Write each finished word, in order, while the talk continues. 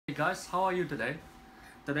guys, how are you today?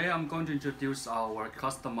 Today I'm going to introduce our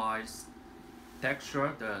customized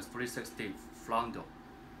texture, the 360 frontal,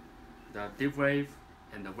 the deep wave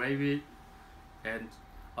and the wavy. And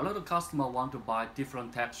a lot of customers want to buy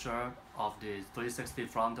different texture of the 360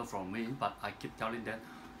 frontal from me, but I keep telling them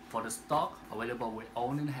for the stock available we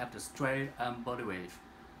only have the straight and body wave.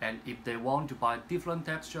 And if they want to buy different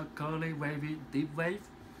texture, curly, wavy, deep wave,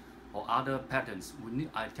 or other patterns,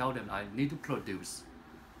 I tell them I need to produce.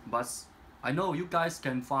 But I know you guys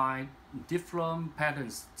can find different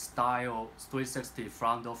patterns, style, 360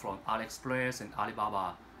 frontal from AliExpress and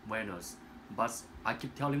Alibaba vendors. But I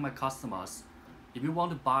keep telling my customers, if you want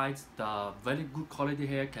to buy the very good quality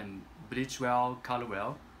hair, can bleach well, color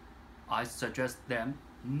well, I suggest them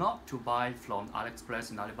not to buy from AliExpress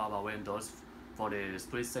and Alibaba vendors for the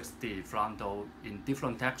 360 frontal in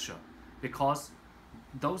different texture, because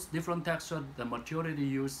those different texture, the material they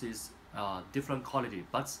use is different quality,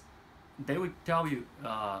 but they will tell you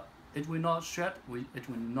it will not shed, it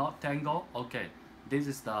will not tangle. Okay, this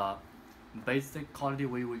is the basic quality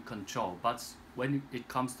we will control, but when it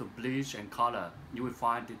comes to bleach and color, you will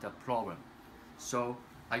find it a problem. So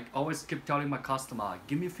I always keep telling my customer,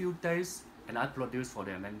 give me a few days and I produce for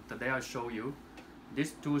them. And today I show you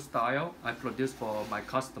these two style I produce for my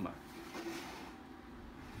customer.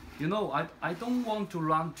 You know, I don't want to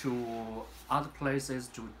run to other places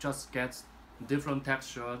to just get different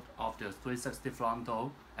texture of the 360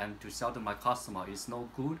 frontal and to sell to my customer. It's no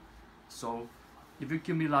good. So if you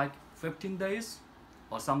give me like 15 days,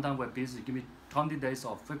 or sometimes we're busy, give me 20 days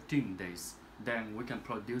or 15 days, then we can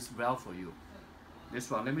produce well for you.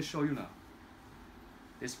 This one, let me show you now.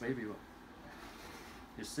 This wavy one.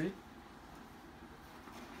 You see?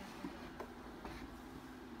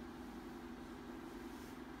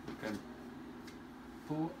 You can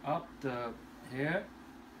pull up the hair,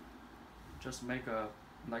 just make a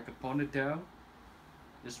like a ponytail.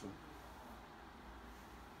 This one.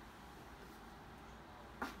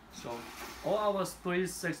 So all our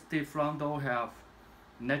 360 frontal have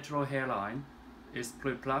natural hairline, is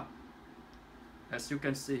pre-plucked, as you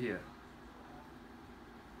can see here.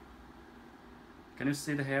 Can you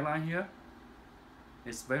see the hairline here?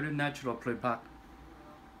 It's very natural pre-plucked.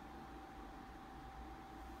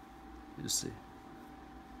 You see.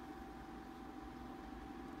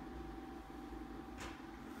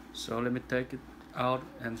 So let me take it out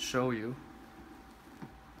and show you.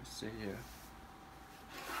 See here.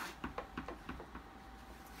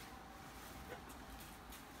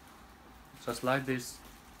 Just like this.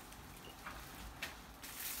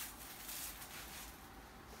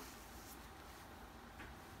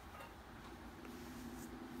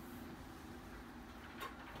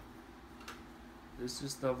 This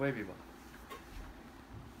is the wavy one.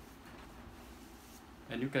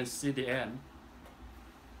 And you can see the end.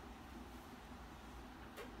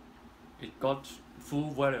 It got full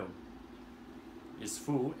volume. It's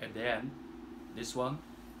full at the end. This one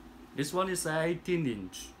is 18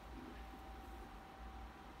 inch.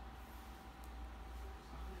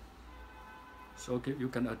 So you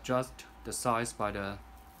can adjust the size by the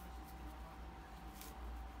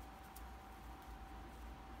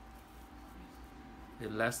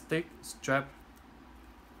elastic strap.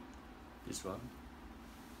 This one.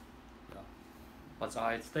 Yeah. But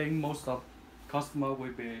I think most of customers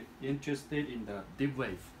will be interested in the deep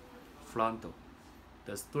wave frontal,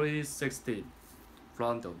 the 360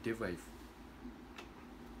 frontal deep wave.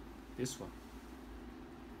 This one.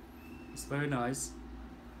 It's very nice.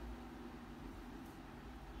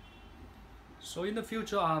 So in the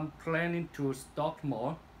future, I'm planning to stock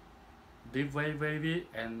more deep wave, wavy,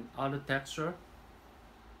 and other texture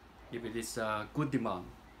if it is a good demand.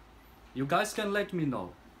 You guys can let me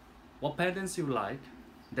know what patterns you like,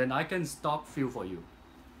 then I can stock few for you.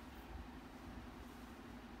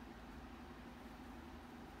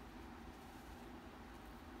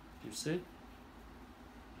 You see?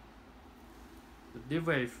 The deep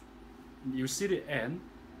wave, you see the end,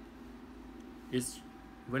 it's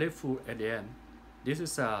very full at the end. This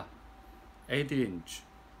is a 80 inch.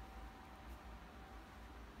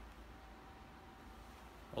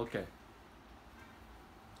 Okay.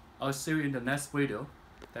 I'll see you in the next video.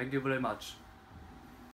 Thank you very much.